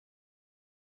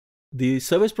The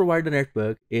service provider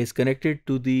network is connected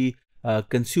to the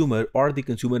consumer or the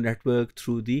consumer network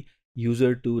through the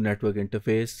user to network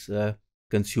interface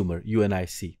consumer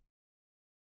UNIC.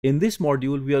 In this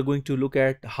module, we are going to look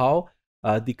at how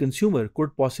the consumer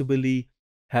could possibly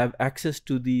have access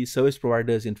to the service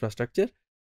provider's infrastructure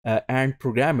and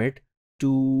program it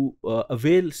to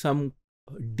avail some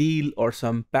deal or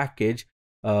some package,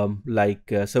 like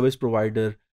service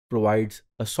provider provides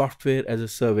a software as a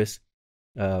service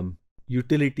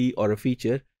utility or a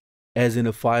feature, as in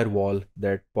a firewall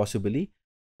that possibly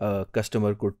a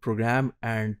customer could program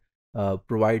and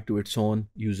provide to its own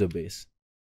user base.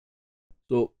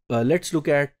 So let's look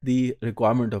at the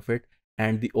requirement of it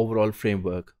and the overall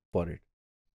framework for it.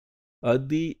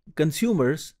 The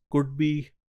consumers could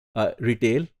be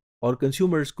retail, or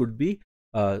consumers could be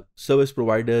service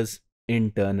providers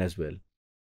in turn as well.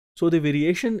 So the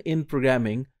variation in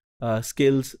programming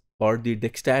skills or the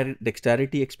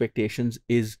dexterity expectations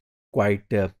is quite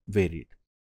varied.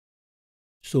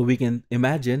 So we can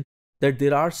imagine that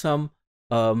there are some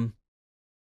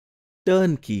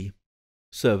turnkey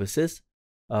services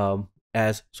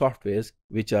as softwares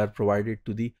which are provided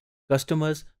to the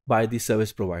customers by the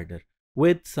service provider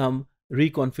with some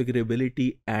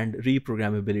reconfigurability and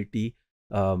reprogrammability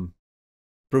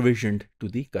provisioned to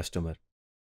the customer.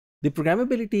 The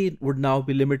programmability would now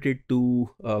be limited to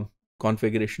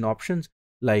configuration options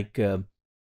like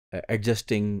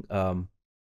adjusting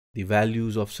the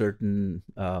values of certain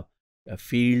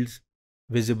fields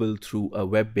visible through a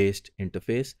web-based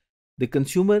interface. The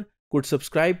consumer could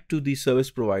subscribe to the service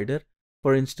provider,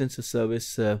 for instance, a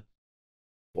service of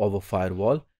a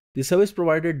firewall. The service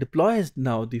provider deploys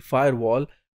now the firewall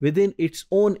within its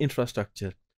own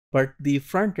infrastructure, but the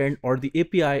front end or the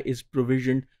API is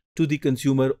provisioned to the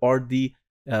consumer or the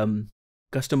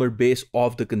customer base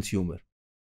of the consumer.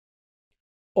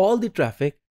 All the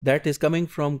traffic that is coming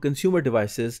from consumer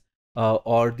devices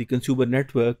or the consumer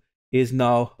network is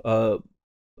now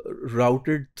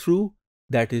routed through,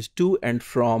 that is to and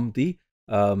from the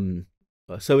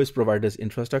service provider's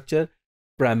infrastructure,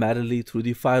 primarily through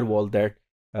the firewall that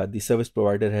the service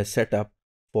provider has set up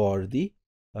for the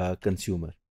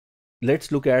consumer.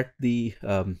 Let's look at the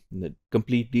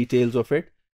complete details of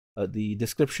it. The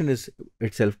description is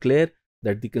itself clear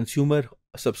that the consumer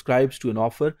subscribes to an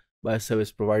offer by a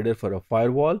service provider for a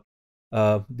firewall.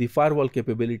 The firewall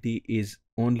capability is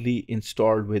only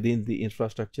installed within the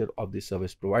infrastructure of the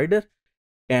service provider,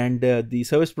 and the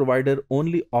service provider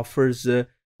only offers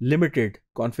limited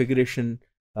configuration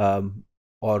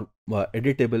or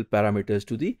editable parameters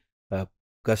to the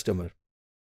customer.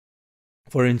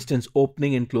 For instance,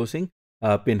 opening and closing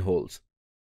pinholes,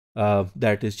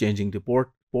 that is changing the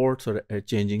ports or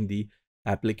changing the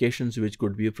applications which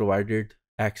could be provided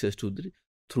access to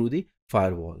through the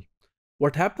firewall.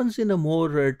 What happens in a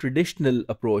more traditional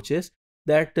approach is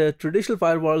that traditional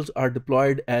firewalls are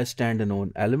deployed as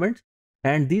standalone elements,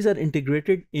 and these are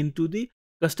integrated into the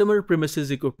customer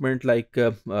premises equipment like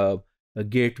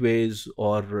gateways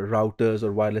or routers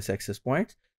or wireless access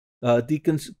points.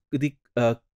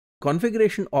 The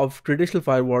configuration of traditional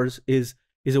firewalls is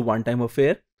a one-time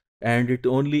affair, and it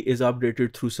only is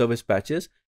updated through service patches.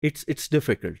 It's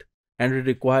difficult, and it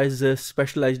requires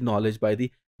specialized knowledge by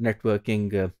the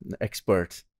networking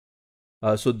experts.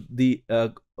 So the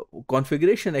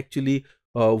configuration actually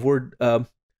would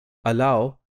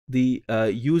allow the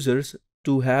users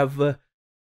to have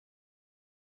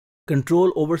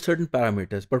control over certain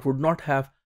parameters, but would not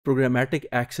have programmatic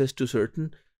access to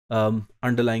certain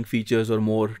underlying features or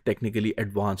more technically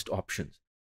advanced options.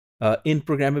 In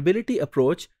programmability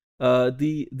approach,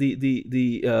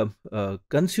 the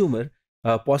consumer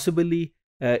possibly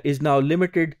is now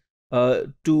limited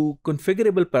to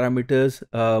configurable parameters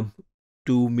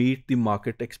to meet the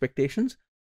market expectations,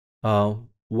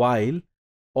 while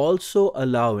also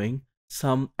allowing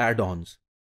some add-ons.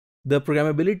 The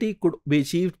programmability could be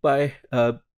achieved by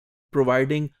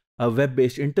providing a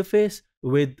web-based interface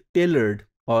with tailored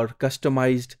or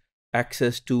customized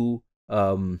access to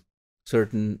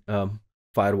certain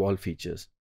firewall features.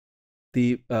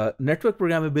 The network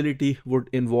programmability would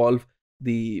involve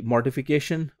the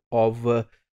modification of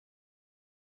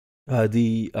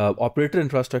the operator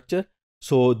infrastructure.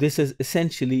 So this is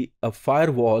essentially a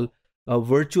firewall, a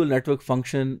virtual network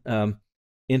function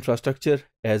infrastructure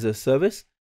as a service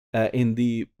in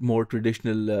the more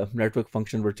traditional network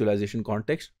function virtualization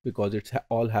context, because it's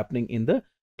all happening in the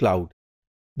cloud.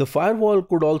 The firewall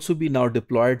could also be now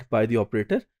deployed by the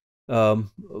operator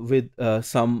with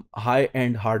some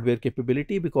high-end hardware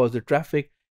capability, because the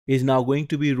traffic is now going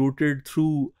to be routed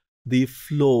through the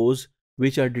flows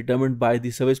which are determined by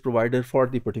the service provider for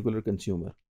the particular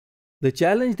consumer. The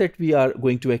challenge that we are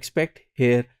going to expect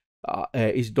here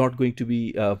is not going to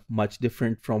be much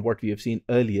different from what we have seen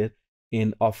earlier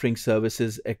in offering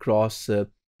services across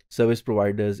service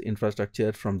providers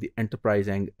infrastructure from the enterprise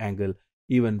angle,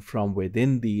 even from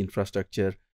within the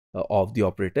infrastructure of the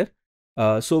operator.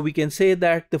 So we can say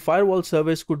that the firewall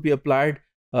service could be applied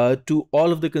to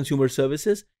all of the consumer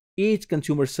services. Each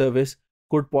consumer service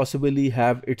could possibly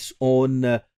have its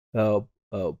own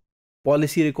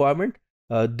policy requirement.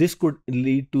 This could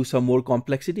lead to some more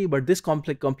complexity, but this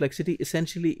complexity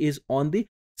essentially is on the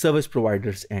service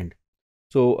provider's end.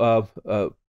 So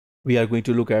we are going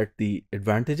to look at the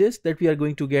advantages that we are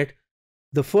going to get.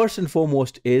 The first and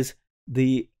foremost is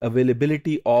the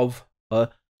availability of a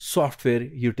software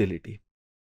utility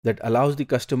that allows the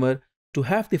customer to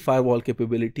have the firewall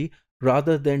capability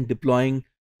rather than deploying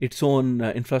its own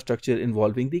infrastructure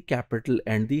involving the capital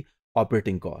and the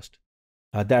operating cost.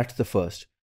 That's the first.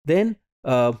 Then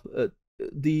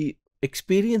the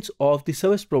experience of the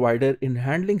service provider in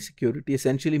handling security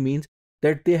essentially means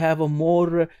that they have a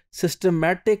more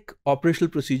systematic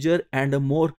operational procedure and a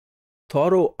more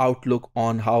thorough outlook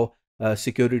on how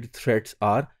security threats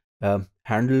are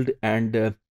handled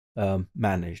and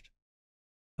managed.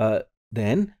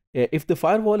 Then, if the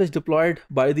firewall is deployed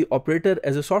by the operator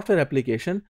as a software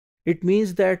application, it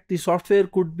means that the software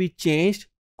could be changed,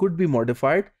 could be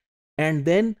modified, and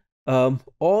then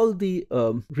all the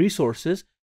resources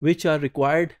which are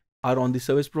required are on the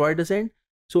service provider's end.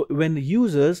 So when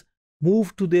users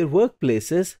move to their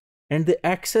workplaces and they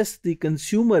access the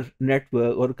consumer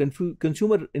network or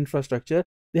consumer infrastructure,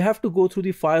 they have to go through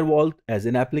the firewall as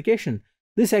an application.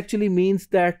 This actually means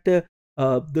that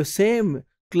the same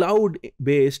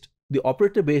cloud-based, the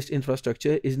operator-based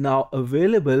infrastructure is now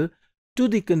available to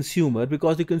the consumer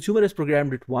because the consumer has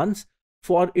programmed it once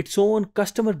for its own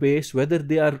customer base, whether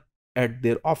they are at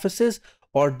their offices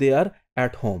or they are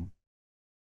at home.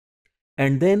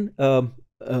 And then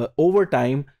over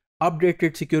time,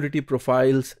 updated security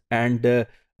profiles and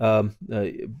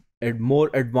more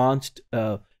advanced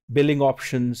billing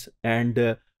options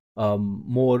and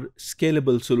more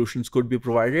scalable solutions could be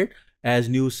provided as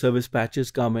new service patches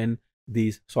come in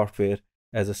these software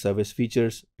as a service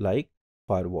features like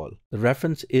firewall. The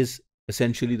reference is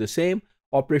essentially the same: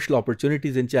 operational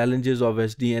opportunities and challenges of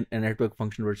SDN and network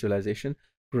function virtualization,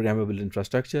 programmable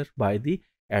infrastructure by the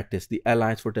ATIS, the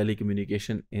Alliance for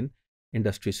Telecommunication in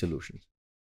Industry Solutions.